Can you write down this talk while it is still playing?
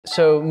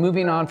So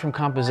moving on from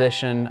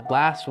composition,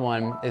 last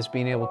one is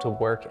being able to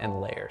work in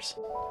layers.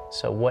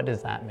 So what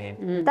does that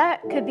mean?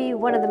 That could be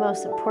one of the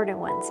most important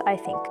ones, I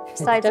think,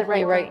 besides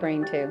Definitely the right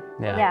brain too.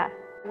 Yeah.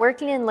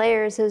 Working in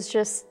layers is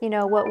just, you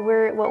know,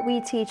 what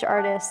we teach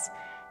artists,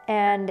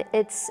 and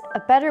it's a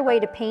better way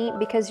to paint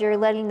because you're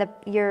letting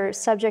your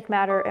subject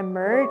matter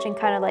emerge and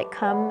kind of like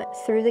come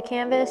through the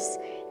canvas,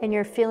 and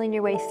you're feeling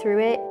your way through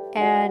it,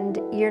 and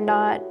you're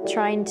not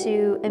trying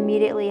to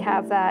immediately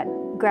have that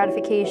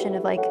gratification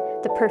of like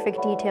the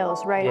perfect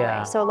details right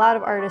away. So a lot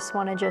of artists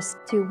want to just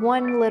do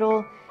one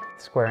little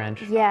square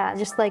inch. Yeah,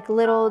 just like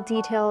little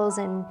details,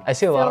 and I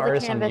see a lot of fill the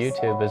artists on canvas.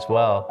 YouTube as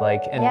well,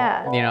 like, and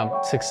you know,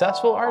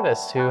 successful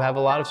artists who have a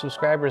lot of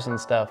subscribers and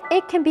stuff.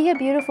 It can be a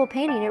beautiful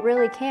painting, it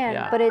really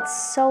can, but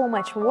it's so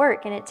much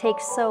work and it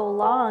takes so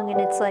long, and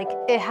it's like,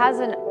 it has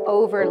an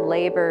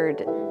over-labored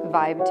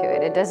vibe to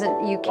it. It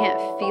doesn't, you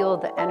can't feel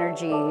the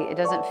energy. It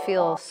doesn't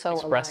feel so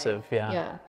expressive, alive. Yeah.